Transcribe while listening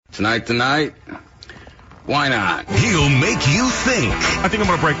Tonight? Why not? He'll make you think. I think I'm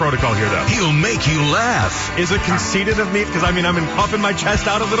going to break protocol here, though. He'll make you laugh. Is it conceited of me? Because, I'm puffing my chest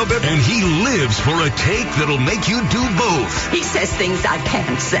out a little bit. And he lives for a take that'll make you do both. He says things I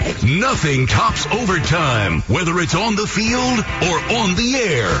can't say. Nothing tops overtime, whether it's on the field or on the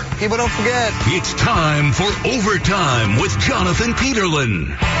air. People don't forget. It's time for Overtime with Jonathan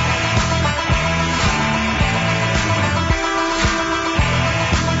Peterlin.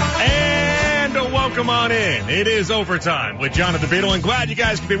 Welcome on in. It is Overtime with Jonathan Peterlin. Glad you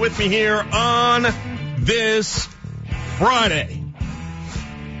guys can be with me here on this Friday.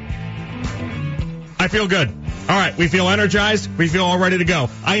 I feel good. All right, we feel energized. We feel all ready to go.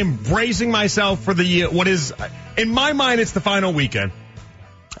 I am bracing myself for what is, in my mind, it's the final weekend.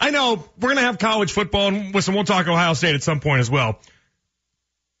 I know we're going to have college football, and listen, we'll talk Ohio State at some point as well.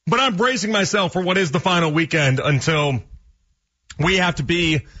 But I'm bracing myself for what is the final weekend until we have to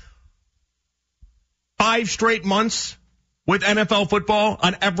be 5 straight months with NFL football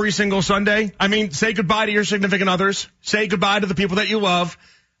on every single Sunday. Say goodbye to your significant others. Say goodbye to the people that you love.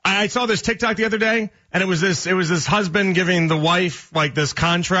 I saw this TikTok the other day, and it was this husband giving the wife like this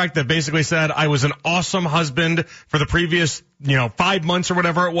contract that basically said, I was an awesome husband for the previous, 5 months or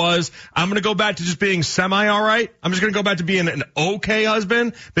whatever it was. I'm going to go back to just being semi all right. I'm just going to go back to being an okay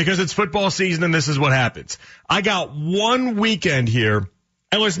husband because it's football season and this is what happens. I got one weekend here.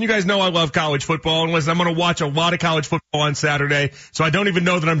 And listen, you guys know I love college football. And listen, I'm going to watch a lot of college football on Saturday, so I don't even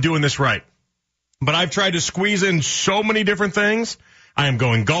know that I'm doing this right. But I've tried to squeeze in so many different things. I am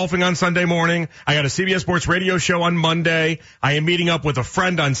going golfing on Sunday morning. I got a CBS Sports radio show on Monday. I am meeting up with a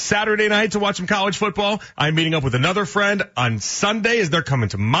friend on Saturday night to watch some college football. I'm meeting up with another friend on Sunday as they're coming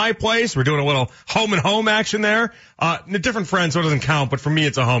to my place. We're doing a little home and home action there. Different friends, so it doesn't count, but for me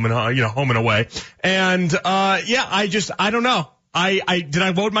it's a home and away. And I don't know. Did I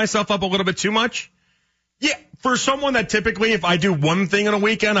load myself up a little bit too much? Yeah, for someone that typically, if I do one thing in a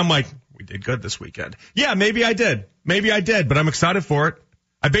weekend, I'm like, we did good this weekend. Yeah, maybe I did, but I'm excited for it.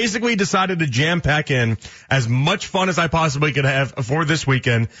 I basically decided to jam pack in as much fun as I possibly could have for this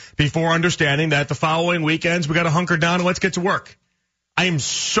weekend before understanding that the following weekends we got to hunker down and let's get to work. I am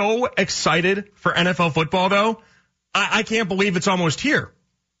so excited for NFL football, though. I can't believe it's almost here.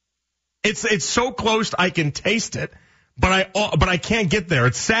 It's so close I can taste it. But I can't get there.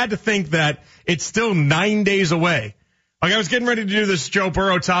 It's sad to think that it's still 9 days away. Like I was getting ready to do this Joe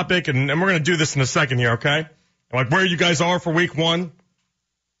Burrow topic, and we're going to do this in a second here, okay? Like where you guys are for week 1.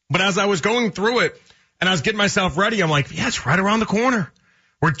 But as I was going through it and I was getting myself ready, I'm like, yeah, it's right around the corner.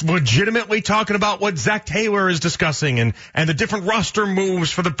 We're legitimately talking about what Zach Taylor is discussing and the different roster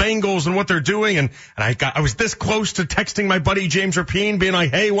moves for the Bengals and what they're doing. And I was this close to texting my buddy James Rapine being like,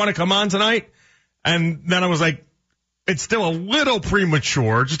 hey, want to come on tonight? And then I was like, it's still a little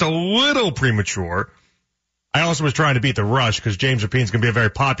premature, just a little premature. I also was trying to beat the rush because James Rapine's going to be a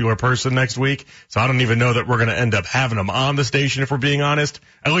very popular person next week. So I don't even know that we're going to end up having him on the station if we're being honest,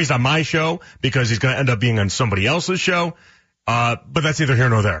 at least on my show, because he's going to end up being on somebody else's show. But that's neither here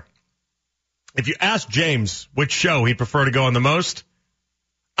nor there. If you ask James which show he'd prefer to go on the most,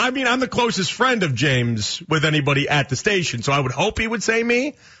 I'm the closest friend of James with anybody at the station. So I would hope he would say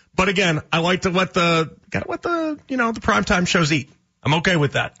me. But again, I like to let the primetime shows eat. I'm okay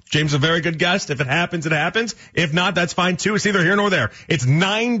with that. James is a very good guest. If it happens, it happens. If not, that's fine too. It's neither here nor there. It's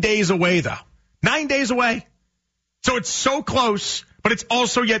 9 days away though. 9 days away. So it's so close, but it's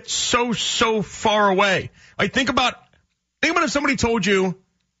also yet so far away. Like think about if somebody told you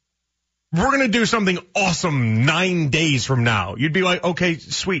we're going to do something awesome 9 days from now. You'd be like, okay,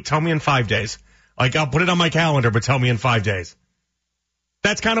 sweet. Tell me in 5 days. Like I'll put it on my calendar, but tell me in 5 days.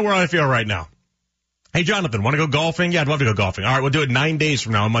 That's kind of where I feel right now. Hey, Jonathan, want to go golfing? Yeah, I'd love to go golfing. All right, we'll do it 9 days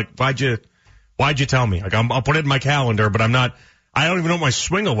from now. I'm like, why'd you tell me? Like, I'll put it in my calendar, but I don't even know what my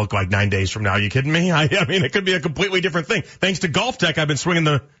swing will look like 9 days from now. Are you kidding me? It could be a completely different thing. Thanks to Golf Tech, I've been swinging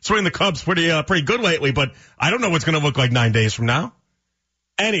the clubs pretty good lately, but I don't know what's going to look like 9 days from now.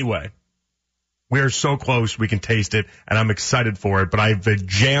 Anyway. We are so close, we can taste it, and I'm excited for it. But I have a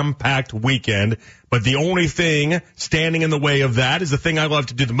jam-packed weekend. But the only thing standing in the way of that is the thing I love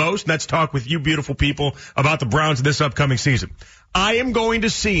to do the most, and that's talk with you beautiful people about the Browns this upcoming season. I am going to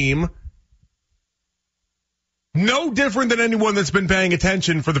seem no different than anyone that's been paying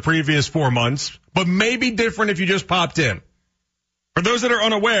attention for the previous 4 months, but maybe different if you just popped in. For those that are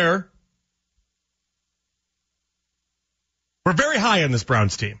unaware, we're very high on this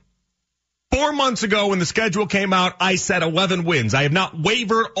Browns team. 4 months ago when the schedule came out, I said 11 wins. I have not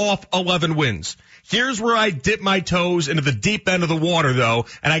wavered off 11 wins. Here's where I dip my toes into the deep end of the water, though,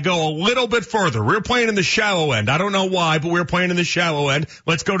 and I go a little bit further. We're playing in the shallow end. I don't know why, but we're playing in the shallow end.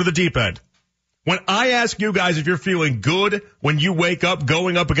 Let's go to the deep end. When I ask you guys if you're feeling good when you wake up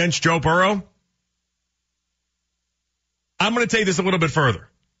going up against Joe Burrow, I'm going to take this a little bit further.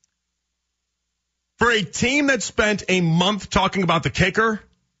 For a team that spent a month talking about the kicker,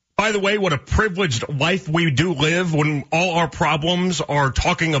 by the way, what a privileged life we do live when all our problems are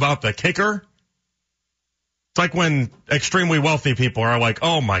talking about the kicker. It's like when extremely wealthy people are like,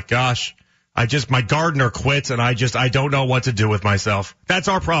 oh my gosh, my gardener quits and I don't know what to do with myself. That's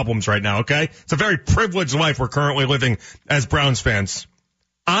our problems right now, okay? It's a very privileged life we're currently living as Browns fans.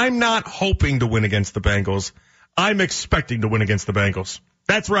 I'm not hoping to win against the Bengals. I'm expecting to win against the Bengals.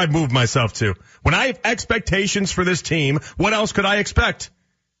 That's where I'd move myself to. When I have expectations for this team, what else could I expect?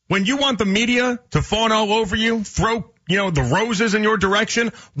 When you want the media to fawn all over you, throw, the roses in your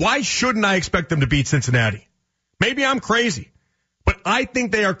direction, why shouldn't I expect them to beat Cincinnati? Maybe I'm crazy, but I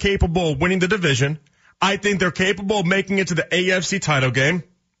think they are capable of winning the division. I think they're capable of making it to the AFC title game.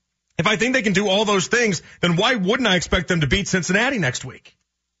 If I think they can do all those things, then why wouldn't I expect them to beat Cincinnati next week?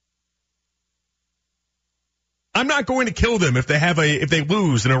 I'm not going to kill them if they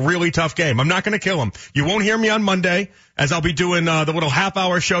lose in a really tough game. I'm not going to kill them. You won't hear me on Monday, as I'll be doing the little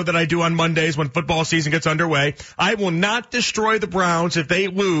half-hour show that I do on Mondays when football season gets underway. I will not destroy the Browns if they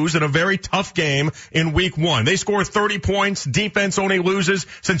lose in a very tough game in week 1. They score 30 points. Defense only loses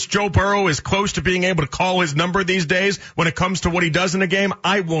since Joe Burrow is close to being able to call his number these days when it comes to what he does in a game.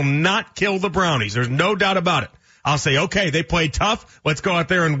 I will not kill the Brownies. There's no doubt about it. I'll say, okay, they played tough. Let's go out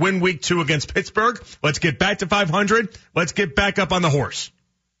there and win week 2 against Pittsburgh. Let's get back to 500. Let's get back up on the horse.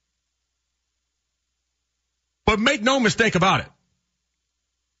 But make no mistake about it.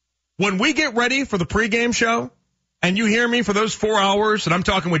 When we get ready for the pregame show, and you hear me for those 4 hours, and I'm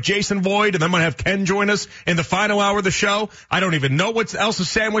talking with Jason Lloyd, and I'm going to have Ken join us in the final hour of the show. I don't even know what else is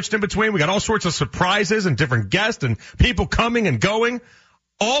sandwiched in between. We got all sorts of surprises and different guests and people coming and going.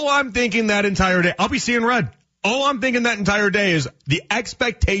 All I'm thinking that entire day, I'll be seeing red. All I'm thinking that entire day is the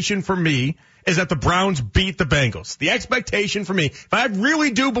expectation for me is that the Browns beat the Bengals. The expectation for me, if I really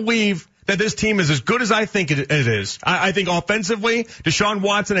do believe that this team is as good as I think it is, I think offensively, Deshaun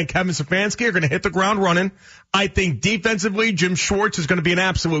Watson and Kevin Stefanski are going to hit the ground running. I think defensively, Jim Schwartz is going to be an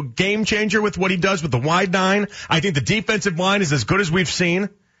absolute game changer with what he does with the wide 9. I think the defensive line is as good as we've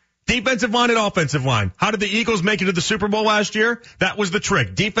seen. Defensive line and offensive line. How did the Eagles make it to the Super Bowl last year? That was the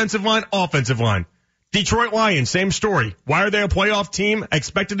trick. Defensive line, offensive line. Detroit Lions, same story. Why are they a playoff team?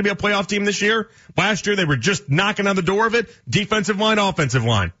 Expected to be a playoff team this year? Last year they were just knocking on the door of it. Defensive line, offensive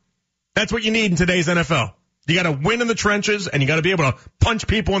line. That's what you need in today's NFL. You got to win in the trenches and you got to be able to punch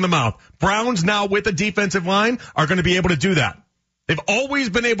people in the mouth. Browns now with the defensive line are going to be able to do that. They've always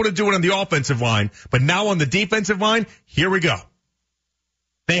been able to do it on the offensive line, but now on the defensive line, here we go.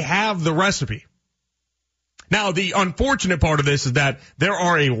 They have the recipe. Now, the unfortunate part of this is that there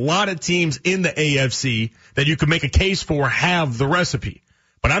are a lot of teams in the AFC that you could make a case for have the recipe.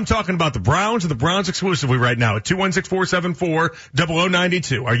 But I'm talking about the Browns and the Browns exclusively right now at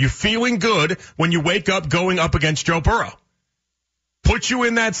 216-474-0092. Are you feeling good when you wake up going up against Joe Burrow? Put you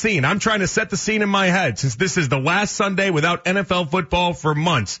in that scene. I'm trying to set the scene in my head since this is the last Sunday without NFL football for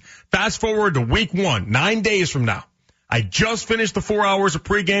months. Fast forward to week 1, 9 days from now. I just finished the 4 hours of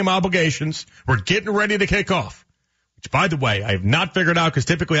pregame obligations. We're getting ready to kick off. Which, by the way, I have not figured out because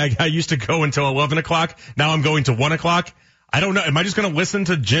typically I used to go until 11 o'clock. Now I'm going to 1 o'clock. I don't know. Am I just going to listen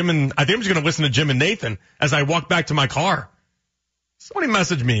to Jim and I think I'm just going to listen to Jim and Nathan as I walk back to my car. Somebody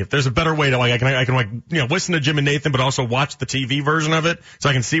message me if there's a better way to I can listen to Jim and Nathan, but also watch the TV version of it so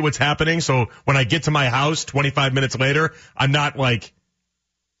I can see what's happening. So when I get to my house 25 minutes later, I'm not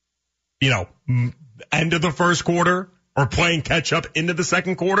end of the first quarter or playing catch up into the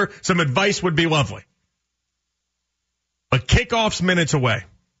second quarter. Some advice would be lovely. But kickoff's minutes away.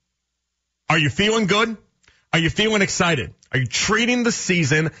 Are you feeling good? Are you feeling excited? Are you treating the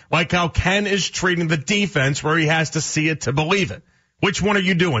season like how Ken is treating the defense where he has to see it to believe it? Which one are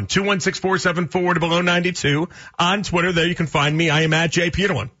you doing? 216-474-0092 on Twitter. There you can find me. I am at Jay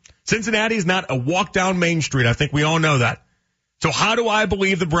Peterlin. Cincinnati is not a walk down Main Street. I think we all know that. So how do I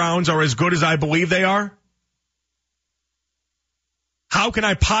believe the Browns are as good as I believe they are? How can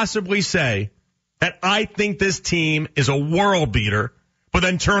I possibly say that I think this team is a world beater, but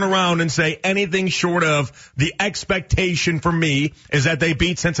then turn around and say anything short of the expectation for me is that they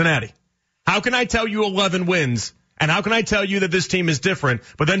beat Cincinnati? How can I tell you 11 wins? And how can I tell you that this team is different,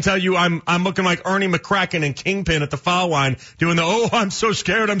 but then tell you I'm looking like Ernie McCracken and Kingpin at the foul line doing I'm so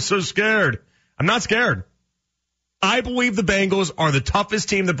scared. I'm not scared. I believe the Bengals are the toughest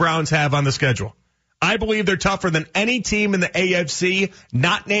team the Browns have on the schedule. I believe they're tougher than any team in the AFC,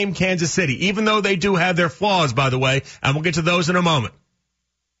 not named Kansas City, even though they do have their flaws, by the way, and we'll get to those in a moment.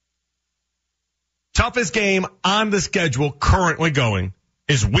 Toughest game on the schedule currently going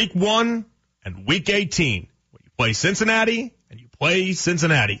is Week 1 and Week 18. You play Cincinnati and you play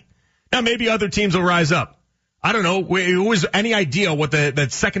Cincinnati. Now, maybe other teams will rise up. I don't know. Who has any idea what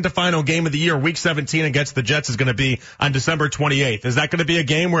that second to final game of the year, Week 17 against the Jets, is going to be on December 28th? Is that going to be a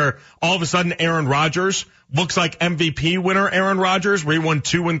game where all of a sudden Aaron Rodgers looks like MVP winner Aaron Rodgers, where he won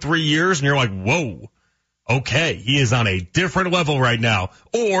 2 in 3 years, and you're like, whoa, okay, he is on a different level right now?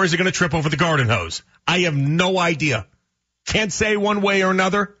 Or is he going to trip over the garden hose? I have no idea. Can't say one way or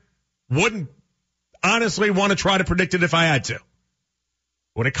another. Wouldn't honestly want to try to predict it if I had to.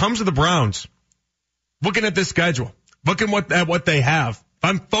 When it comes to the Browns, looking at this schedule, looking at what they have, if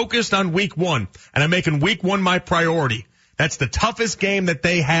I'm focused on Week 1 and I'm making Week 1 my priority, that's the toughest game that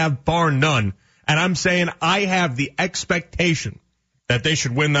they have, bar none. And I'm saying I have the expectation that they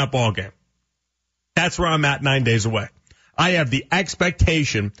should win that ball game. That's where I'm at 9 days away. I have the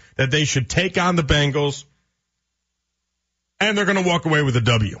expectation that they should take on the Bengals, and they're going to walk away with a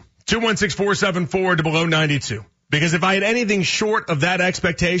W. 216-474-0092. Because if I had anything short of that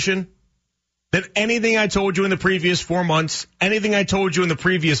expectation, then anything I told you in the previous 4 months, anything I told you in the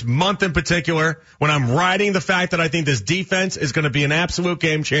previous month in particular, when I'm riding the fact that I think this defense is going to be an absolute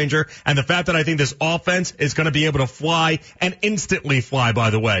game changer, and the fact that I think this offense is going to be able to fly and instantly fly, by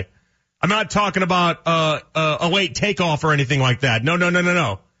the way. I'm not talking about a late takeoff or anything like that.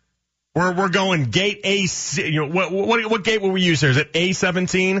 No. We're going gate A. What gate will we use here? Is it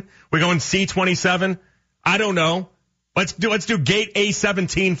A17? We're going C27? I don't know. Let's do gate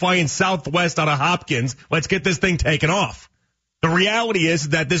A17 flying southwest out of Hopkins. Let's get this thing taken off. The reality is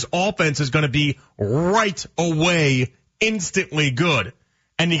that this offense is going to be right away instantly good.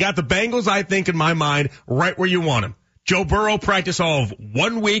 And you got the Bengals, I think, in my mind, right where you want them. Joe Burrow practiced all of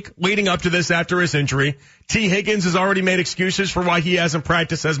 1 week leading up to this after his injury. T. Higgins has already made excuses for why he hasn't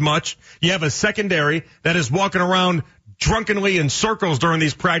practiced as much. You have a secondary that is walking around drunkenly in circles during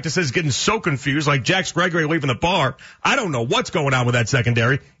these practices, getting so confused, like Jax Gregory leaving the bar. I don't know what's going on with that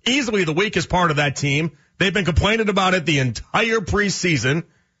secondary. Easily the weakest part of that team. They've been complaining about it the entire preseason.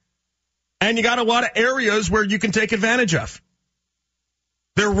 And you got a lot of areas where you can take advantage of.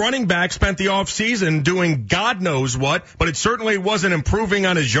 Their running back spent the offseason doing God knows what, but it certainly wasn't improving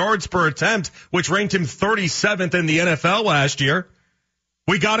on his yards per attempt, which ranked him 37th in the NFL last year.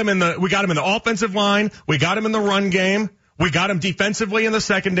 We got him in the offensive line. We got him in the run game. We got him defensively in the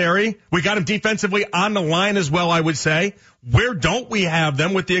secondary. We got him defensively on the line as well, I would say. Where don't we have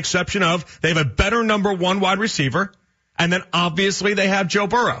them, with the exception of they have a better number 1 wide receiver, and then obviously they have Joe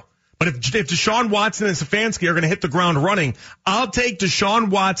Burrow. But if Deshaun Watson and Stefanski are going to hit the ground running, I'll take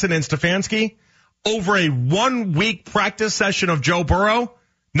Deshaun Watson and Stefanski over a 1 week practice session of Joe Burrow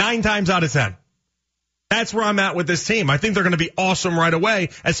 9 times out of 10. That's where I'm at with this team. I think they're going to be awesome right away,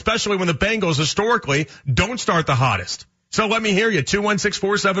 especially when the Bengals historically don't start the hottest. So let me hear you.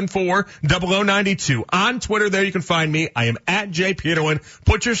 216-474-0092. On Twitter, there you can find me. I am at J. Peterlin.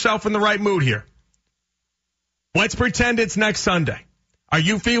 Put yourself in the right mood here. Let's pretend it's next Sunday. Are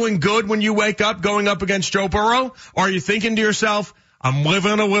you feeling good when you wake up going up against Joe Burrow? Or are you thinking to yourself, I'm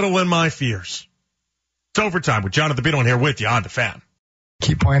living a little in my fears? It's overtime with Jonathan Peterlin here with you on The Fan.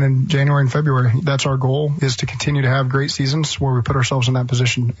 Keep playing in January and February. That's our goal, is to continue to have great seasons where we put ourselves in that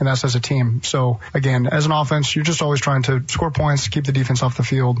position, and that's as a team. So again, as an offense, you're just always trying to score points, keep the defense off the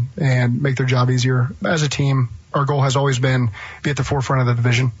field, and make their job easier. As a team, our goal has always been be at the forefront of the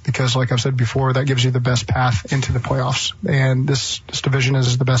division, because like I've said before, that gives you the best path into the playoffs. And this division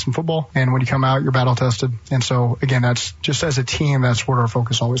is the best in football. And when you come out, you're battle tested. And so again, that's just as a team, that's what our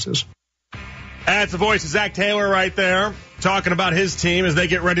focus always is. That's the voice of Zach Taylor right there, talking about his team as they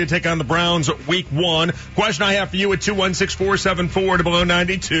get ready to take on the Browns Week 1. Question I have for you at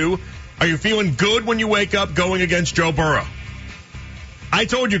 216-474-0092. Are you feeling good when you wake up going against Joe Burrow? I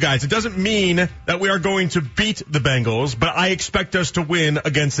told you guys, it doesn't mean that we are going to beat the Bengals, but I expect us to win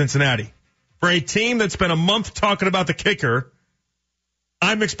against Cincinnati. For a team that spent a month talking about the kicker,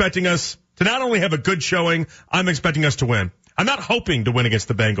 I'm expecting us to not only have a good showing, I'm expecting us to win. I'm not hoping to win against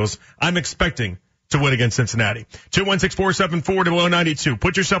the Bengals. I'm expecting to win against Cincinnati. 216-474-0092.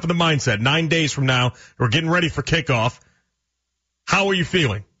 Put yourself in the mindset. 9 days from now, we're getting ready for kickoff. How are you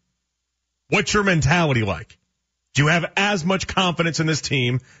feeling? What's your mentality like? Do you have as much confidence in this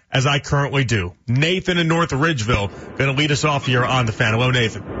team as I currently do? Nathan in North Ridgeville going to lead us off here on The Fan. Hello,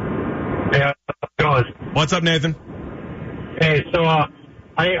 Nathan. Hey, how's it going? What's up, Nathan? Hey, so I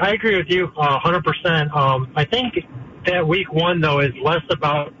agree with you 100%. I think that Week 1, though, is less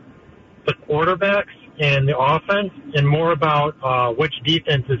about the quarterbacks and the offense and more about which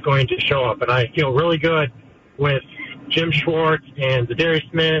defense is going to show up. And I feel really good with Jim Schwartz and Zadarius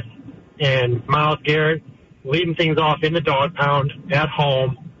Smith and Myles Garrett leading things off in the dog pound at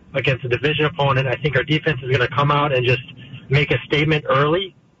home against a division opponent. I think our defense is going to come out and just make a statement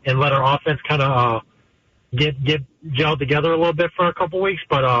early and let our offense kind of get gelled together a little bit for a couple weeks.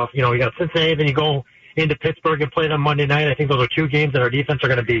 But, you got Cincinnati, then you go into Pittsburgh and play them Monday night. I think those are two games that our defense are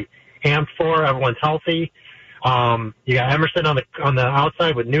going to be hammed for. Everyone's healthy. You got Emerson on the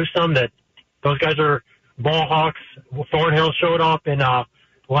outside with Newsome. That those guys are ball hawks. Thornhill showed up in the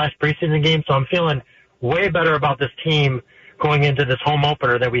last preseason game, so I'm feeling way better about this team going into this home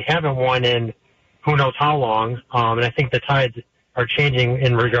opener that we haven't won in who knows how long. And I think the tides are changing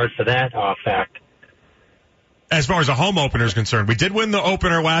in regards to that fact. As far as a home opener is concerned, we did win the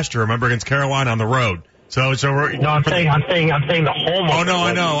opener last year, remember, against Carolina on the road. So I'm saying the home opener. Oh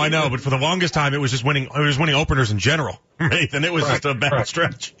no, I know, but for the longest time it was just winning openers in general. Right? And it was just a bad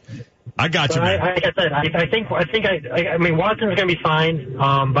stretch. I got you, man. Like I said, I mean, Watson's going to be fine,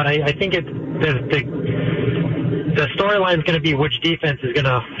 but I think the storyline is going to be which defense is going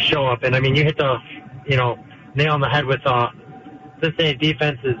to show up. And I mean, you hit the, nail on the head with Cincinnati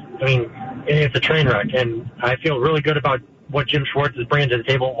defense is, it's a train wreck. And I feel really good about what Jim Schwartz is bringing to the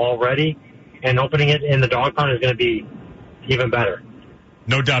table already. And opening it in the dog pound is going to be even better.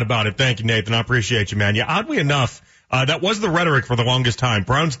 No doubt about it. Thank you, Nathan. I appreciate you, man. Yeah, oddly enough, that was the rhetoric for the longest time.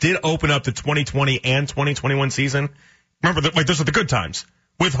 Browns did open up the 2020 and 2021 season. Remember, those are the good times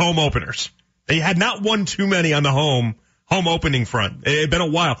with home openers. They had not won too many on the home opening front. It had been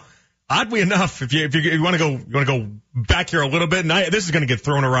a while. Oddly enough, if you want to go back here a little bit, and this is going to get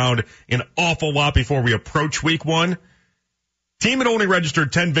thrown around an awful lot before we approach week one. Team had only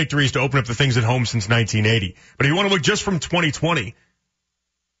registered 10 victories to open up the things at home since 1980. But if you want to look just from 2020,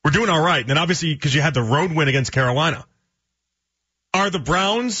 we're doing all right. And then obviously, because you had the road win against Carolina. Are the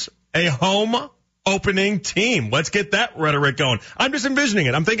Browns a home opening team? Let's get that rhetoric going. I'm just envisioning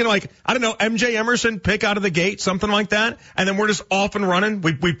it. I'm thinking MJ Emerson pick out of the gate, something like that. And then we're just off and running.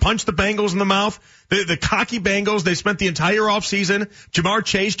 We punched the Bengals in the mouth. The cocky Bengals, they spent the entire offseason. Jamar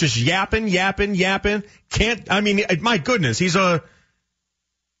Chase just yapping. My goodness, he's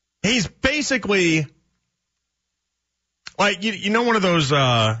basically like, one of those,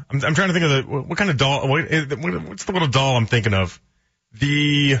 I'm trying to think of what kind of doll, what's the little doll I'm thinking of?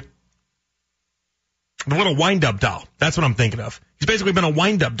 The little wind-up doll. That's what I'm thinking of. He's basically been a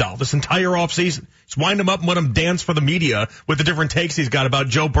wind-up doll this entire offseason. Just wind him up and let him dance for the media with the different takes he's got about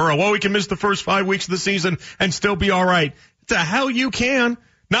Joe Burrow. Oh, he can miss the first 5 weeks of the season and still be all right. The hell you can.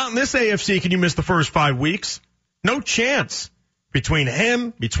 Not in this AFC can you miss the first 5 weeks. No chance.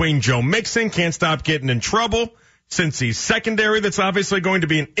 Between Joe Mixon, can't stop getting in trouble. Cincy's secondary, that's obviously going to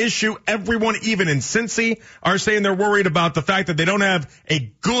be an issue. Everyone, even in Cincy, are saying they're worried about the fact that they don't have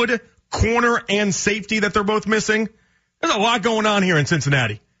a good corner and safety that they're both missing. There's a lot going on here in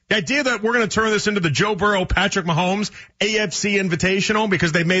Cincinnati. The idea that we're going to turn this into the Joe Burrow, Patrick Mahomes AFC Invitational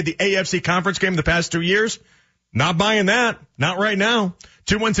because they made the AFC conference game the past 2 years, not buying that. Not right now.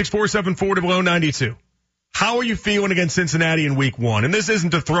 216-474-0092. How are you feeling against Cincinnati in week one? And this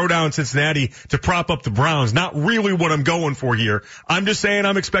isn't to throw down Cincinnati to prop up the Browns. Not really what I'm going for here. I'm just saying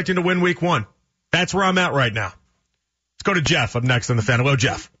I'm expecting to win week one. That's where I'm at right now. Let's go to Jeff up next on the fan. Hello,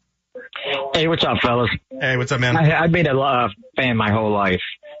 Jeff. Hey, what's up, fellas? Hey, what's up, man? I've been a fan my whole life.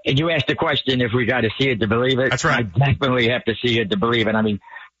 And you asked the question if we got to see it to believe it. That's right. I definitely have to see it to believe it. I mean,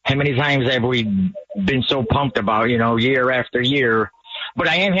 how many times have we been so pumped about, year after year? But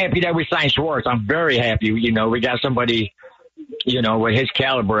I am happy that we signed Schwartz. I'm very happy. We got somebody, with his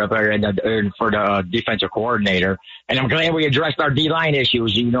caliber up there for the defensive coordinator. And I'm glad we addressed our D-line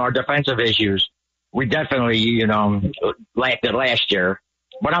issues, our defensive issues. We definitely, lacked it last year.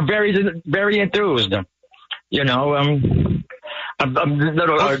 But I'm very, very enthused. I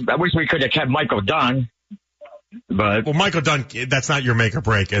wish we could have kept Michael Dunn. But Michael Dunn, that's not your make or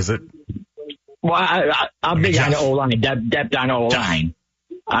break, is it? Well, I'm big on the O-line, depth on the O-line.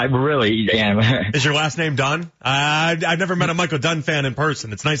 I really am. Is your last name Dunn? I've never met a Michael Dunn fan in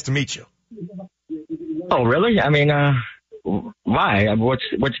person. It's nice to meet you. Oh, really? I mean, why? What's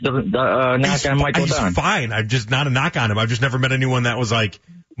the knock on Michael Dunn? He's fine. I'm just not a knock on him. I've just never met anyone that was like,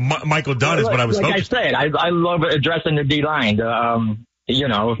 Michael Dunn is what I was hoping. Like I said, I love addressing the D-line, the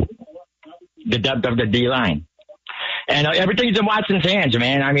depth of the D-line. And everything's in Watson's hands,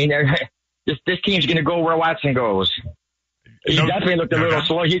 man. I mean, this team's going to go where Watson goes. He definitely looked a little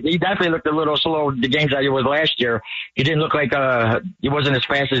slow. He definitely looked a little slow the games that he was last year. He didn't look like he wasn't as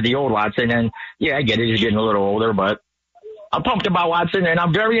fast as the old Watson. And yeah, I get it. He's getting a little older, but I'm pumped about Watson, and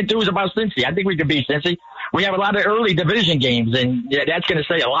I'm very enthused about Cincy. I think we can beat Cincy. We have a lot of early division games, and that's going to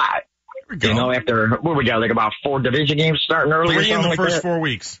say a lot. You know, after what we got, like about 4 division games starting early. 3 in the like first that. 4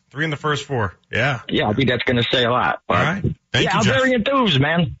 weeks. 3 in the first 4. Yeah. Yeah, I think that's going to say a lot. All right. Thank you, I'm Jeff. very enthused,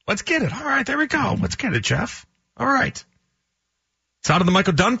 man. Let's get it. All right, there we go. Let's get it, Jeff. All right. It's out of the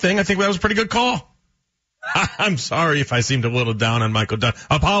Michael Dunn thing. I think that was a pretty good call. I'm sorry if I seemed a little down on Michael Dunn.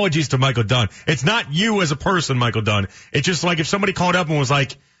 Apologies to Michael Dunn. It's not you as a person, Michael Dunn. It's just like if somebody called up and was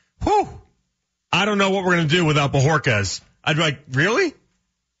like, whew, I don't know what we're going to do without Bajorquez. I'd be like, really?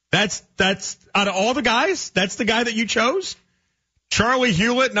 That's out of all the guys, that's the guy that you chose? Charlie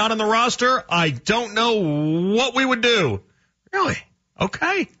Hewlett not on the roster? I don't know what we would do. Really?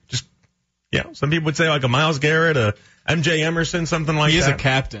 Okay. Just, some people would say like a Myles Garrett, a MJ Emerson, something like that. He is a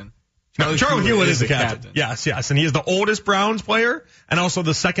captain. No, Charlie Hewlett is the captain. Yes. And he is the oldest Browns player and also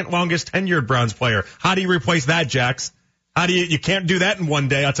the second longest tenured Browns player. How do you replace that, Jax? You can't do that in one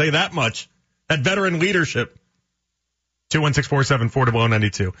day, I'll tell you that much. That veteran leadership.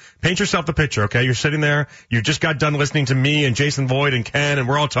 216-474-0092. Paint yourself the picture, okay? You're sitting there. You just got done listening to me and Jason Lloyd and Ken, and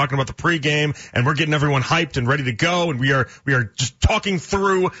we're all talking about the pregame, and we're getting everyone hyped and ready to go, and we are just talking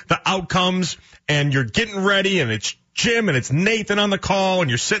through the outcomes, and you're getting ready, and it's Jim and it's Nathan on the call, and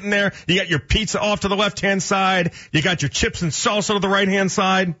you're sitting there. You got your pizza off to the left-hand side. You got your chips and salsa to the right-hand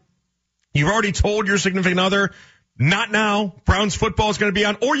side. You've already told your significant other, not now. Browns football is going to be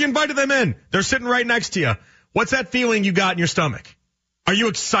on, or you invited them in. They're sitting right next to you. What's that feeling you got in your stomach? Are you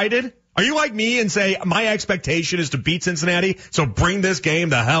excited? Are you like me and say, my expectation is to beat Cincinnati, so bring this game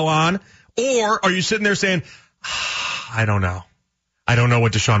the hell on? Or are you sitting there saying, I don't know. I don't know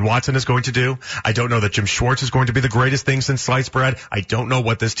what Deshaun Watson is going to do. I don't know that Jim Schwartz is going to be the greatest thing since sliced bread. I don't know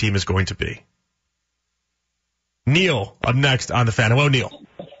what this team is going to be. Neil, up next on The Fan. Hello, Neil.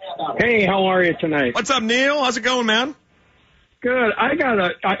 Hey, how are you tonight? What's up, Neil? How's it going, man? Good. I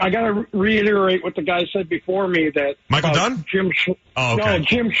gotta reiterate what the guy said before me that Michael Dunn? Jim Schwartz.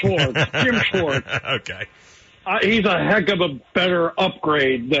 Jim Schwartz. Okay. He's a heck of a better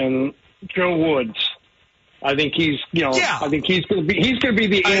upgrade than Joe Woods. I think he's going to be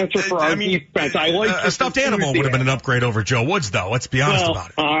the answer for our defense. I like a stuffed animal would have been an upgrade over Joe Woods, though. Let's be honest about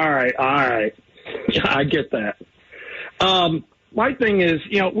it. All right. Yeah, I get that. My thing is,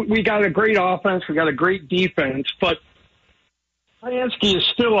 we got a great offense, we got a great defense, but Stefanski is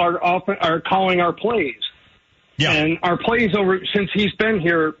still our calling our plays. Yeah. And our plays since he's been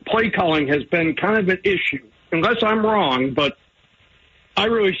here, play calling has been kind of an issue. Unless I'm wrong, but I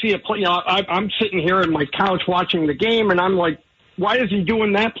really see a play. I'm sitting here on my couch watching the game, and I'm like, why is he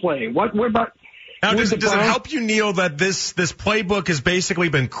doing that play? What about? Now, does it help you, Neil, that this playbook has basically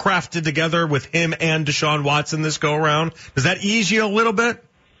been crafted together with him and Deshaun Watson this go around? Does that ease you a little bit?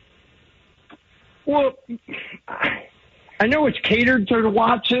 Well, I know it's catered to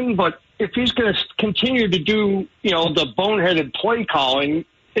Watson, but if he's going to continue to do, the boneheaded play calling,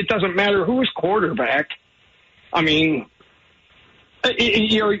 it doesn't matter who's quarterback. I mean,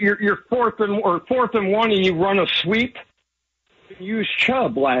 you're fourth and one, and you run a sweep. You used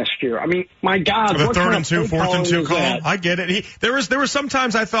Chubb last year. I mean, my God, the what third kind and of two, fourth and two call. That? I get it. There were some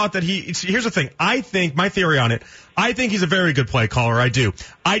times I thought that here's the thing. I think my theory on it. I think he's a very good play caller. I do.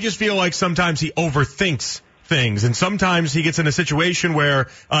 I just feel like sometimes he overthinks things, and sometimes he gets in a situation where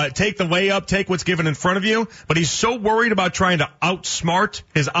take the layup, take what's given in front of you, but he's so worried about trying to outsmart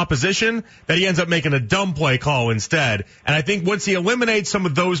his opposition that he ends up making a dumb play call instead. And I think once he eliminates some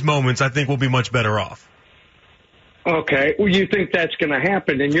of those moments, I think we'll be much better off. Okay. Well, you think that's going to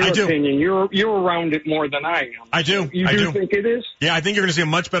happen? In your opinion, you're around it more than I am. I do. You do think it is? Yeah, I think you're going to see a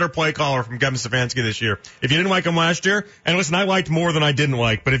much better play caller from Kevin Stefanski this year. If you didn't like him last year, and listen, I liked more than I didn't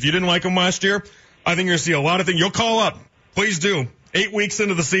like, but if you didn't like him last year, I think you're going to see a lot of things. You'll call up. Please do. 8 weeks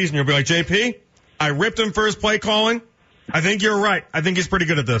into the season, you'll be like, JP, I ripped him for his play calling. I think you're right. I think he's pretty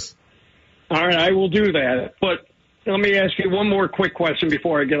good at this. All right, I will do that. But let me ask you one more quick question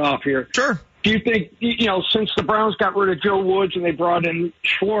before I get off here. Sure. Do you think, since the Browns got rid of Joe Woods and they brought in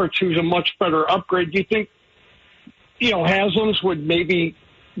Schwartz, who's a much better upgrade, do you think, Haslam's would maybe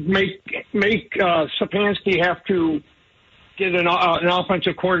make Stefanski have to get an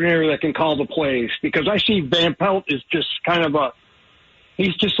offensive coordinator that can call the plays? Because I see Van Pelt is just kind of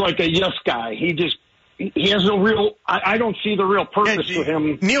he's just like a yes guy. He has no real, I don't see the real purpose to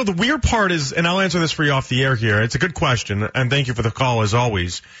him. Neil, the weird part is, and I'll answer this for you off the air here. It's a good question, and thank you for the call as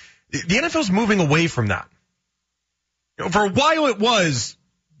always. The NFL's moving away from that. For a while it was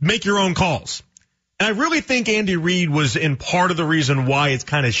make your own calls. And I really think Andy Reid was in part of the reason why it's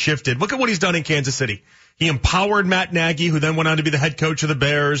kind of shifted. Look at what he's done in Kansas City. He empowered Matt Nagy, who then went on to be the head coach of the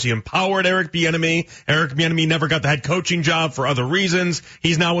Bears. He empowered Eric Bieniemy. Eric Bieniemy never got the head coaching job for other reasons.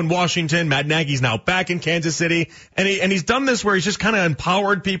 He's now in Washington. Matt Nagy's now back in Kansas City. And he's done this where he's just kind of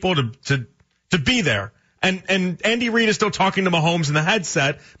empowered people to be there. And Andy Reid is still talking to Mahomes in the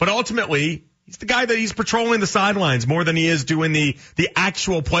headset, but ultimately he's the guy that he's patrolling the sidelines more than he is doing the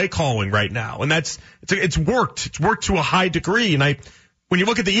actual play calling right now. And it's worked. It's worked to a high degree. And when you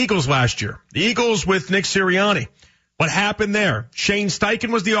look at the Eagles last year, the Eagles with Nick Sirianni, what happened there? Shane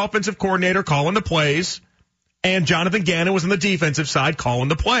Steichen was the offensive coordinator calling the plays, and Jonathan Gannon was on the defensive side calling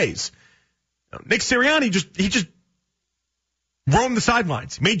the plays. Nick Sirianni just roamed the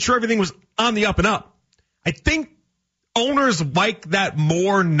sidelines, made sure everything was on the up and up. I think owners like that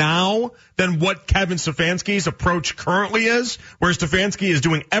more now than what Kevin Stefanski's approach currently is, where Stefanski is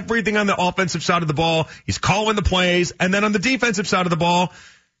doing everything on the offensive side of the ball. He's calling the plays. And then on the defensive side of the ball,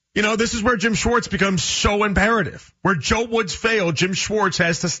 this is where Jim Schwartz becomes so imperative. Where Joe Woods failed, Jim Schwartz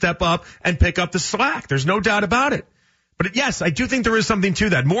has to step up and pick up the slack. There's no doubt about it. But yes, I do think there is something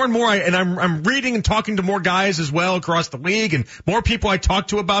to that. More and more, I'm reading and talking to more guys as well across the league, and more people I talk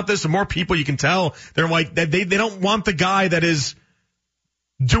to about this, and more people you can tell they're like that they don't want the guy that is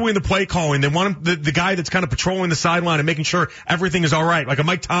doing the play calling. They want the guy that's kind of patrolling the sideline and making sure everything is all right, like a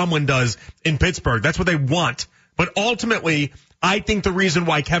Mike Tomlin does in Pittsburgh. That's what they want. But ultimately, I think the reason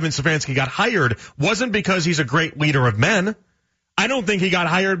why Kevin Stefanski got hired wasn't because he's a great leader of men. I don't think he got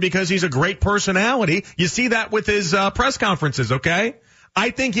hired because he's a great personality. You see that with his press conferences, okay? I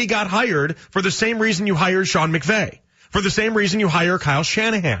think he got hired for the same reason you hire Sean McVay, for the same reason you hire Kyle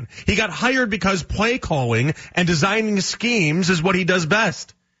Shanahan. He got hired because play calling and designing schemes is what he does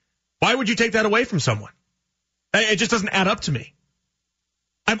best. Why would you take that away from someone? It just doesn't add up to me.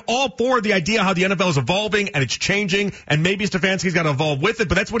 I'm all for the idea how the NFL is evolving and it's changing, and maybe Stefanski's got to evolve with it,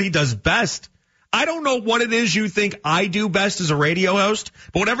 but that's what he does best. I don't know what it is you think I do best as a radio host,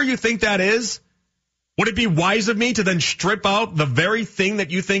 but whatever you think that is, would it be wise of me to then strip out the very thing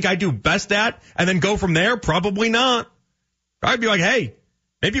that you think I do best at and then go from there? Probably not. I'd be like, hey,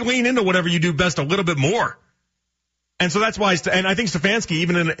 maybe lean into whatever you do best a little bit more. And so that's why, and I think Stefanski,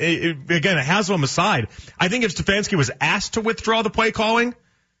 even again, Haslam aside, I think if Stefanski was asked to withdraw the play calling,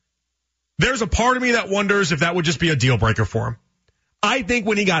 there's a part of me that wonders if that would just be a deal breaker for him. I think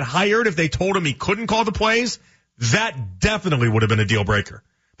when he got hired, if they told him he couldn't call the plays, that definitely would have been a deal breaker.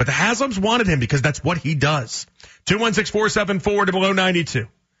 But the Haslams wanted him because that's what he does. 216-474-0092.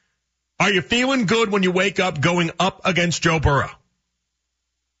 Are you feeling good when you wake up going up against Joe Burrow?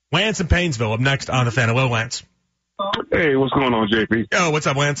 Lance in Painesville up next on the Fan. Hello, Lance. Hey, what's going on, JP? Yo, what's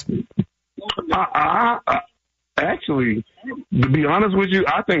up, Lance? Actually, to be honest with you,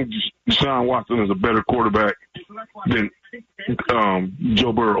 I think Deshaun Watson is a better quarterback than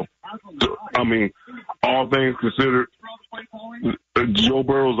Joe Burrow. I mean, all things considered, Joe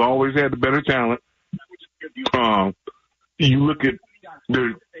Burrow's always had the better talent. You look at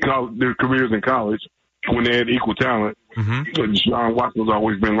their careers in college when they had equal talent. Mm-hmm. Deshaun Watson's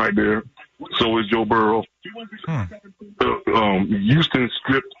always been right there. So is Joe Burrow. Houston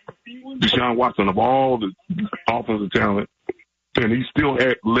stripped Deshaun Watson of all the offensive talent, and he still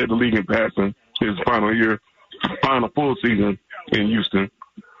led the league in passing his final full season in Houston.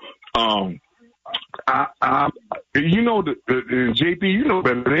 JP, you know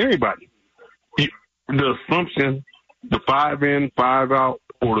better than anybody. The assumption, the 5 in, 5 out,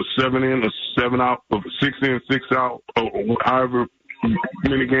 or the 7 in, or 7 out, or 6 in, 6 out, or however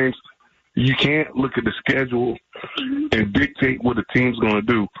many games. You can't look at the schedule and dictate what the team's going to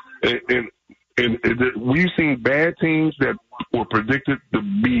do. And we've seen bad teams that were predicted to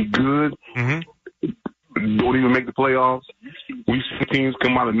be good, don't even make the playoffs. We've seen teams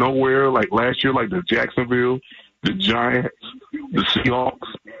come out of nowhere, like last year, like the Jacksonville, the Giants, the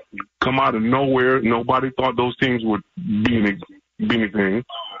Seahawks, come out of nowhere. Nobody thought those teams would be anything.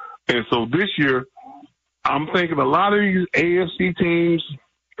 And so this year, I'm thinking a lot of these AFC teams,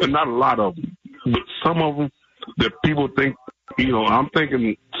 not a lot of them, but some of them that people think, I'm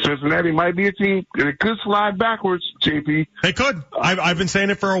thinking Cincinnati might be a team that could slide backwards, JP. They could. I've been saying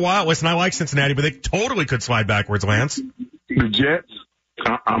it for a while. Listen, I like Cincinnati, but they totally could slide backwards, Lance. The Jets,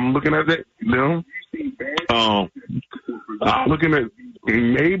 I'm looking at them. I'm looking at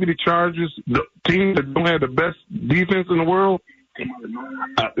maybe the Chargers, the team that don't have the best defense in the world.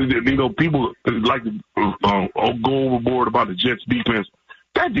 People like to go overboard about the Jets' defense.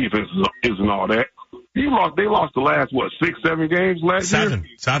 That defense isn't all that. They lost the last, 6, 7 games last year?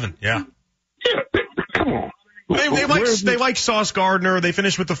 7, yeah. Yeah, come on. They like Sauce Gardner. They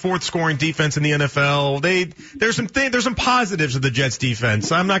finished with the 4th scoring defense in the NFL. There's some positives of the Jets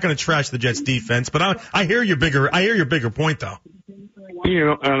defense. I'm not going to trash the Jets defense, but I hear your bigger point though. You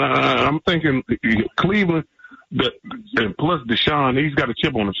know, and I'm thinking Cleveland, and plus Deshaun, he's got a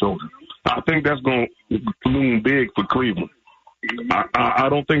chip on his shoulder. I think that's going to loom big for Cleveland. I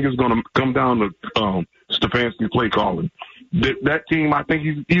don't think it's going to come down to Stefanski's play calling. That team, I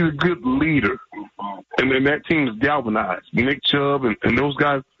think he's a good leader. And then that team is galvanized. Nick Chubb and those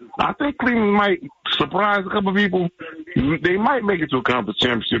guys. I think Cleveland might surprise a couple of people. They might make it to a conference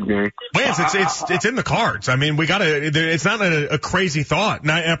championship game. Lance, it's in the cards. I mean, it's not a crazy thought.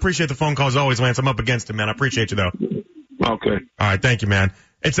 And I appreciate the phone call as always, Lance. I'm up against it, man. I appreciate you, though. Okay. All right. Thank you, man.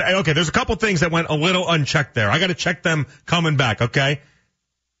 It's okay. There's a couple things that went a little unchecked there. I got to check them coming back. Okay.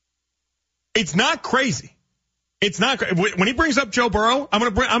 It's not crazy. It's not when he brings up Joe Burrow. I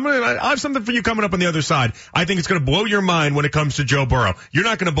have something for you coming up on the other side. I think it's going to blow your mind when it comes to Joe Burrow. You're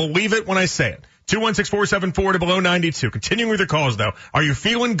not going to believe it when I say it. 216-474 to below 92. Continuing with your calls though. Are you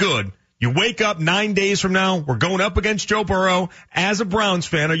feeling good? You wake up 9 days from now. We're going up against Joe Burrow. As a Browns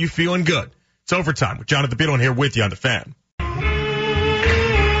fan, are you feeling good? It's overtime with Jonathan Peterlin here with you on the Fan.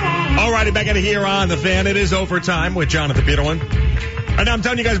 All righty, back at it here on the Fan. It is overtime with Jonathan Peterlin. And I'm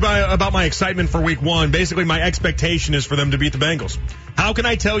telling you guys about my excitement for week 1. Basically, my expectation is for them to beat the Bengals. How can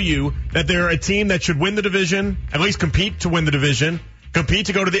I tell you that they're a team that should win the division, at least compete to win the division, compete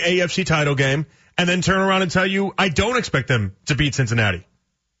to go to the AFC title game, and then turn around and tell you I don't expect them to beat Cincinnati?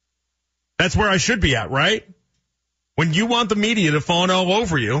 That's where I should be at, right? When you want the media to fawn all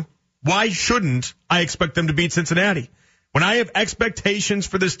over you, why shouldn't I expect them to beat Cincinnati? When I have expectations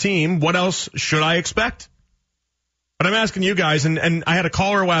for this team, what else should I expect? But I'm asking you guys, and I had a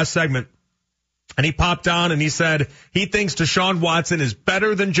caller last segment, and he popped on and he said he thinks Deshaun Watson is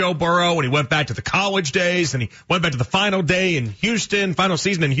better than Joe Burrow, and he went back to the college days, and he went back to the final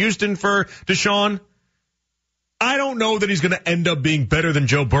season in Houston for Deshaun. I don't know that he's going to end up being better than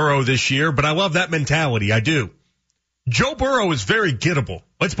Joe Burrow this year, but I love that mentality. I do. Joe Burrow is very gettable.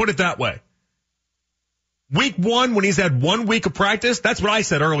 Let's put it that way. Week 1, when he's had 1 week of practice, that's what I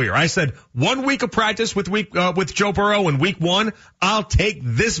said earlier. I said 1 week of practice with Joe Burrow in week 1. I'll take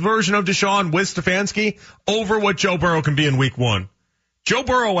this version of Deshaun with Stefanski over what Joe Burrow can be in week 1. Joe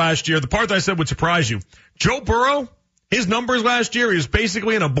Burrow last year, the part that I said would surprise you. Joe Burrow, his numbers last year, he was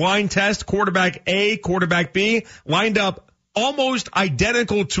basically in a blind test, quarterback A, quarterback B, lined up almost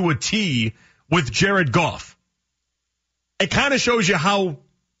identical to a T with Jared Goff. It kind of shows you how,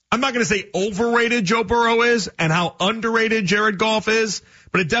 I'm not going to say overrated Joe Burrow is and how underrated Jared Goff is,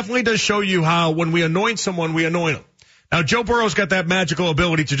 but it definitely does show you how when we anoint someone, we anoint him. Now, Joe Burrow's got that magical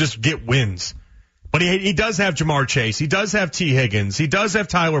ability to just get wins. But he does have Jamar Chase. He does have T. Higgins. He does have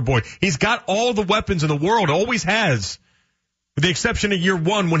Tyler Boyd. He's got all the weapons in the world, always has, with the exception of year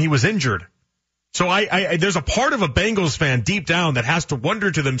 1 when he was injured. So there's a part of a Bengals fan deep down that has to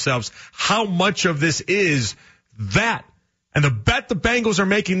wonder to themselves how much of this is that. And the bet the Bengals are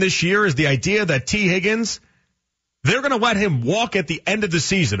making this year is the idea that T. Higgins, they're going to let him walk at the end of the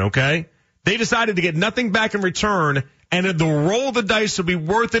season, okay? They decided to get nothing back in return, and the roll of the dice will be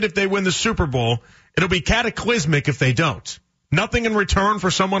worth it if they win the Super Bowl. It'll be cataclysmic if they don't. Nothing in return for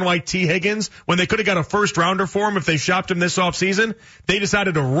someone like T. Higgins when they could have got a first rounder for him if they shopped him this offseason. They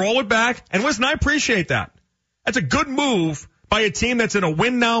decided to roll it back. And listen, I appreciate that. That's a good move by a team that's in a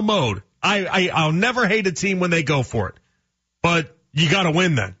win now mode. I'll never hate a team when they go for it. But you got to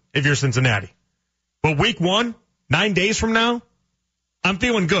win then if you're Cincinnati. But week 1, 9 days from now, I'm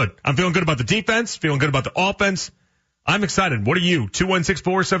feeling good. I'm feeling good about the defense, feeling good about the offense. I'm excited. What are you?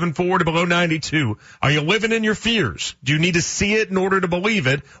 216-474 to below 92. Are you living in your fears? Do you need to see it in order to believe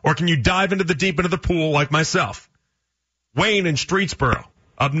it? Or can you dive into the deep end of the pool like myself? Wayne in Streetsboro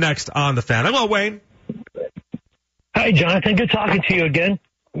up next on the Fan. Hello, Wayne. Hi, Jonathan. Good talking to you again.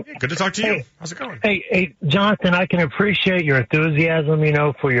 Yeah, good to talk to you. How's it going? Hey, Jonathan, I can appreciate your enthusiasm,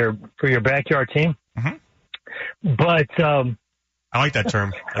 for your backyard team. Mm-hmm. But I like that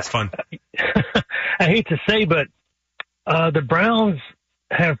term. That's fun. I hate to say, but the Browns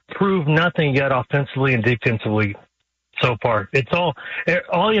have proved nothing yet offensively and defensively so far. It's all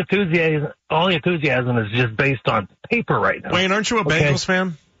the enthusiasm is just based on paper right now. Wayne, aren't you a Bengals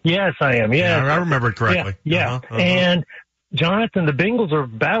fan? Yes, I am. Yeah, I remember it correctly. Yeah. And Jonathan, the Bengals are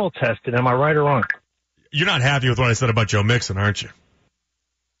battle tested. Am I right or wrong? You're not happy with what I said about Joe Mixon, aren't you?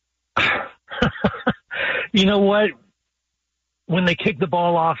 You know what? When they kick the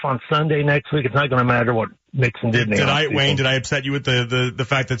ball off on Sunday next week, it's not going to matter what Nixon did name off people. Wayne, did I upset you with the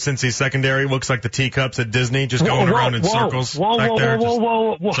fact that Cincy's secondary looks like the teacups at Disney, just going around in circles? Whoa,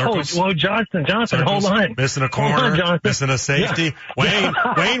 Jonathan, circles, hold on. Missing a corner, missing a safety. Yeah.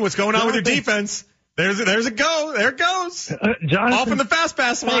 Wayne, what's going on with your defense? There's a go. There it goes. Jonathan, off in the fast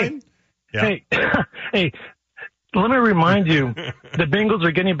pass line. Yeah. Hey, let me remind you, the Bengals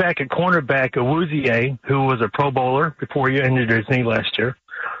are getting back at cornerback Awuzie, who was a Pro Bowler before he injured his knee last year.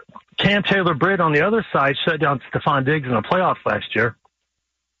 Cam Taylor-Britt on the other side shut down Stephon Diggs in the playoffs last year.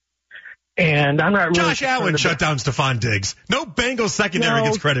 And I'm not really Josh Allen shut down Stephon Diggs. No Bengals secondary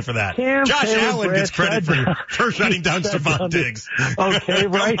gets credit for that. Josh Allen gets credit for shutting down Stephon Diggs. Okay,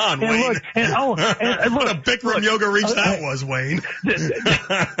 right. Come on, Wayne. What a Bikram yoga reach that was, Wayne.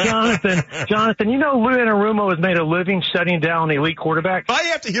 Jonathan, you know Lou Anarumo has made a living shutting down the elite quarterback? If I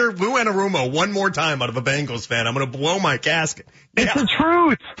have to hear Lou Anarumo one more time out of a Bengals fan, I'm going to blow my casket. It's the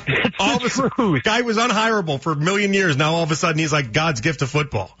truth. It's the truth. Guy was unhireable for a million years. Now all of a sudden he's like God's gift to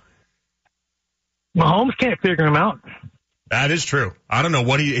football. Mahomes can't figure him out. That is true. I don't know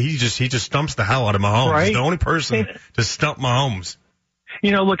what he just stumps the hell out of Mahomes. Right? He's the only person to stump Mahomes.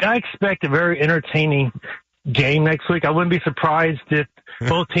 You know, look, I expect a very entertaining game next week. I wouldn't be surprised if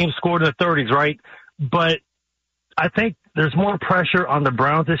both teams scored in the 30s, right? But I think there's more pressure on the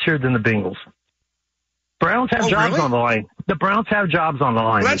Browns this year than the Bengals. Browns have jobs on the line. The Browns have jobs on the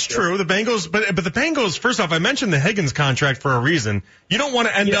line. Well, that's true. The Bengals, but the Bengals, first off, I mentioned the Higgins contract for a reason. You don't want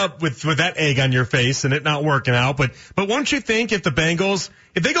to end up with that egg on your face and it not working out. But won't you think if the Bengals,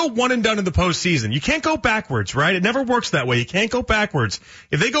 if they go one and done in the postseason, you can't go backwards, right? It never works that way. You can't go backwards.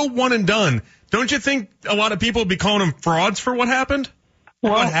 If they go one and done, don't you think a lot of people will be calling them frauds for what happened?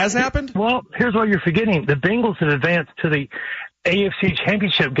 What has happened? Well, here's what you're forgetting. The Bengals have advanced to the AFC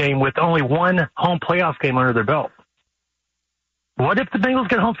Championship game with only one home playoff game under their belt. What if the Bengals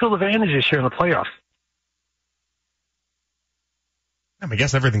get home field advantage this year in the playoffs? I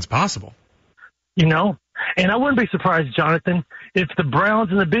guess everything's possible. You know? And I wouldn't be surprised, Jonathan, if the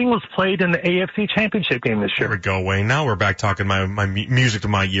Browns and the Bengals played in the AFC Championship game this year. There we go, Wayne. Now we're back talking my music to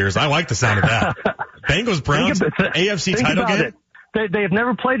my ears. I like the sound of that. Bengals, Browns, AFC title game? They have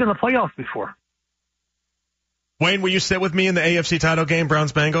never played in the playoffs before. Wayne, will you sit with me in the AFC title game,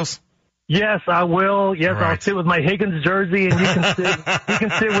 Browns-Bengals? Yes, I will. Yes, right. I'll sit with my Higgins jersey, and you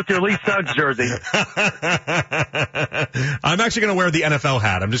can sit with your Lee Suggs jersey. I'm actually going to wear the NFL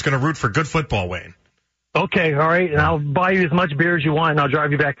hat. I'm just going to root for good football, Wayne. Okay, all right, and I'll buy you as much beer as you want, and I'll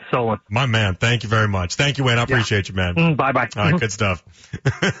drive you back to Solon. My man, thank you very much. Thank you, Wayne. I appreciate you, man. Bye-bye. All right, good stuff.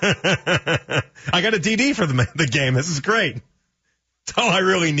 I got a DD for the game. This is great. It's all I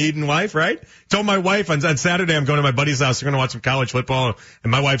really need in life, right? Told my wife on Saturday I'm going to my buddy's house. We're going to watch some college football,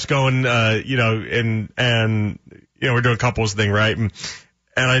 and my wife's going, and we're doing couples thing, right? And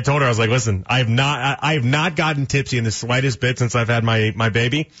I told her, I was like, listen, I have not gotten tipsy in the slightest bit since I've had my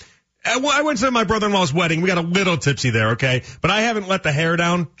baby. I went to my brother-in-law's wedding. We got a little tipsy there, okay? But I haven't let the hair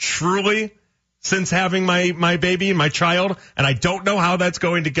down truly since having my baby and my child, and I don't know how that's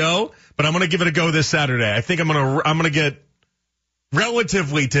going to go, but I'm going to give it a go this Saturday. I think I'm going to get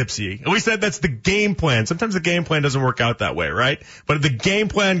relatively tipsy. At least that's the game plan. Sometimes the game plan doesn't work out that way, right? But the game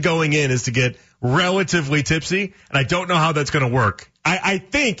plan going in is to get relatively tipsy, and I don't know how that's going to work. I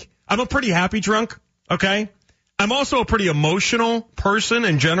think I'm a pretty happy drunk, okay? I'm also a pretty emotional person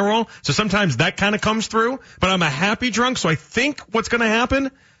in general, so sometimes that kind of comes through, but I'm a happy drunk, so I think what's going to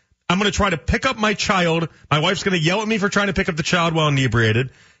happen, I'm going to try to pick up my child. My wife's going to yell at me for trying to pick up the child while inebriated.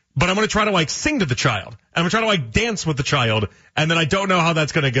 But I'm going to try to sing to the child. I'm going to try to dance with the child. And then I don't know how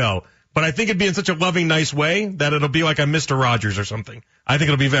that's going to go. But I think it'd be in such a loving, nice way that it'll be like I'm Mr. Rogers or something. I think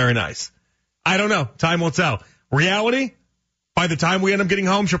it'll be very nice. I don't know. Time will tell. Reality, by the time we end up getting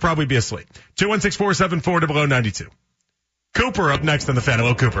home, she'll probably be asleep. 216-474-0092. Cooper up next on the Fan.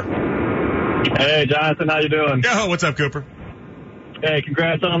 Hello, Cooper. Hey, Jonathan. How you doing? Yo, what's up, Cooper? Hey,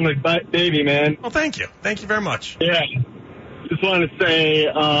 congrats on the baby, man. Well, thank you. Thank you very much. Yeah. Just wanted to say,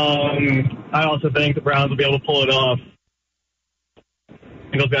 I also think the Browns will be able to pull it off.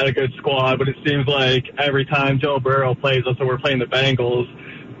 Bengals got a good squad, but it seems like every time Joe Burrow plays us or we're playing the Bengals,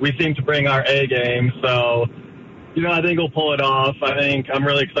 we seem to bring our A game. So, I think we'll pull it off. I think I'm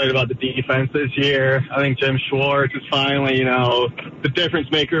really excited about the defense this year. I think Jim Schwartz is finally, the difference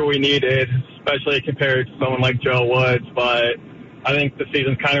maker we needed, especially compared to someone like Joe Woods. But I think the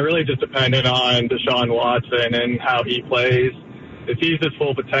season's kind of really just dependent on Deshaun Watson and how he plays. If he's his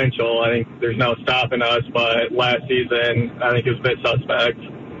full potential, I think there's no stopping us. But last season, I think it was a bit suspect.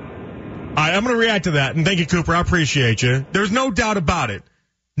 All right, I'm going to react to that. And thank you, Cooper. I appreciate you. There's no doubt about it.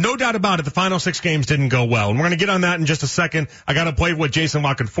 No doubt about it, the final 6 games didn't go well. And we're going to get on that in just a second. I got to play what Jason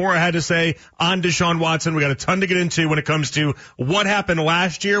Lockenfora had to say on Deshaun Watson. We got a ton to get into when it comes to what happened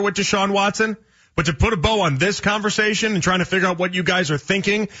last year with Deshaun Watson. But to put a bow on this conversation and trying to figure out what you guys are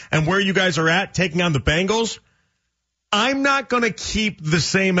thinking and where you guys are at taking on the Bengals, I'm not going to keep the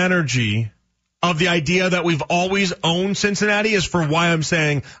same energy of the idea that we've always owned Cincinnati as for why I'm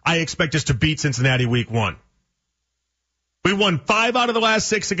saying I expect us to beat Cincinnati week 1. We won 5 out of the last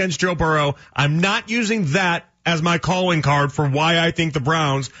 6 against Joe Burrow. I'm not using that as my calling card for why I think the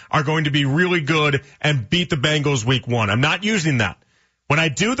Browns are going to be really good and beat the Bengals week 1. I'm not using that. When I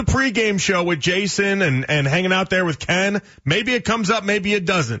do the pregame show with Jason and hanging out there with Ken, maybe it comes up, maybe it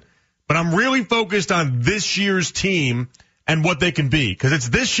doesn't. But I'm really focused on this year's team and what they can be, because it's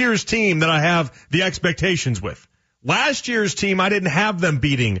this year's team that I have the expectations with. Last year's team, I didn't have them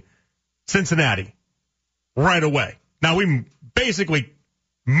beating Cincinnati right away. Now, we basically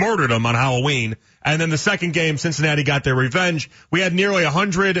murdered them on Halloween, and then the second game, Cincinnati got their revenge. We had nearly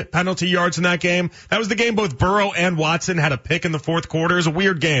 100 penalty yards in that game. That was the game both Burrow and Watson had a pick in the fourth quarter. It was a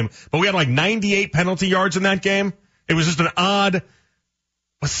weird game, but we had like 98 penalty yards in that game. It was just an odd,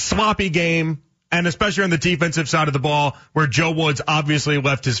 sloppy game, and especially on the defensive side of the ball where Joe Woods obviously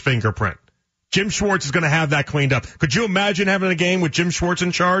left his fingerprint. Jim Schwartz is going to have that cleaned up. Could you imagine having a game with Jim Schwartz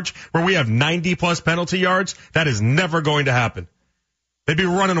in charge where we have 90-plus penalty yards? That is never going to happen. They'd be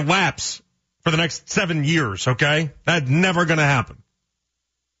running laps for the next 7 years, okay? That's never going to happen.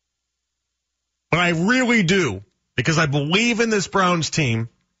 But I really do, because I believe in this Browns team,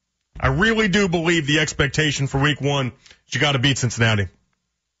 I really do believe the expectation for week 1 is you got to beat Cincinnati.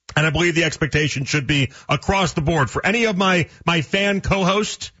 And I believe the expectation should be across the board for any of my fan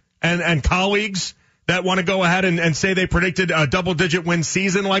co-hosts and colleagues that want to go ahead and say they predicted a double-digit win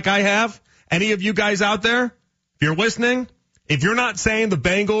season like I have. Any of you guys out there, if you're listening, if you're not saying the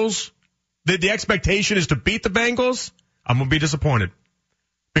Bengals, the expectation is to beat the Bengals, I'm going to be disappointed.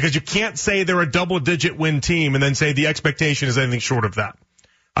 Because you can't say they're a double-digit win team and then say the expectation is anything short of that.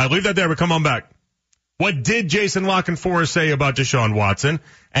 I leave that there, but come on back. What did Jason Lockenfora say about Deshaun Watson?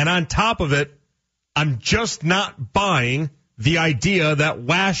 And on top of it, I'm just not buying the idea that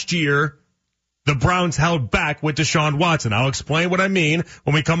last year the Browns held back with Deshaun Watson. I'll explain what I mean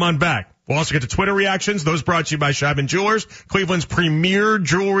when we come on back. We'll also get to Twitter reactions. Those brought to you by Scheibman Jewelers, Cleveland's premier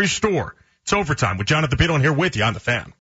jewelry store. It's overtime with Jonathan Peterlin here with you on The Fan.